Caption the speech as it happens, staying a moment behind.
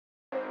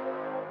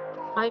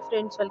Hi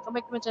friends, welcome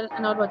back to my channel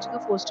and now watching a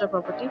 4-star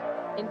property.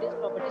 In this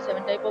property,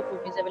 7 type of room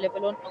is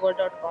available on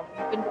agoda.com.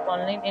 You can book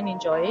online and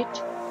enjoy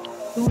it.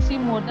 To see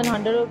more than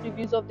 100 of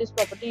reviews of this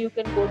property, you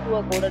can go to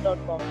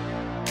agoda.com.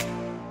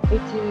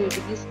 Its review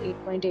rating is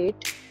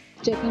 8.8.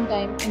 Check-in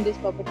time in this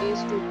property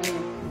is 2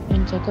 p.m.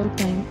 and check-out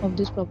time of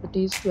this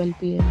property is 12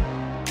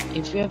 p.m.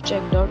 If you have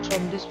checked out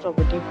from this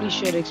property, please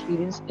share your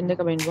experience in the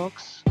comment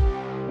box.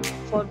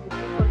 For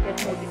booking or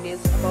get more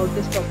details about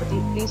this property,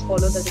 please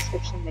follow the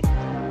description link.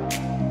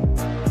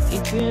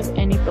 If you have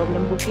any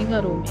problem booking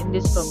a room in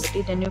this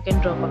property, then you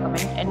can drop a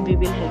comment and we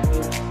will help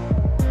you.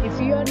 If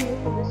you are new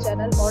to this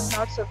channel or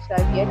not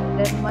subscribed yet,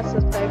 then must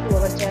subscribe to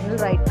our channel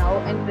right now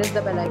and press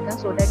the bell icon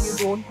so that you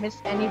don't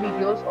miss any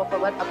videos of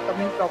our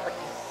upcoming property.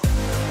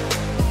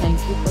 Thank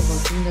you for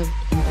watching the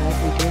entire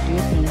video.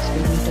 Dear friends,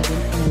 we'll meet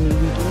again in a new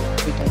video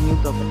with a new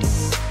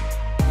property.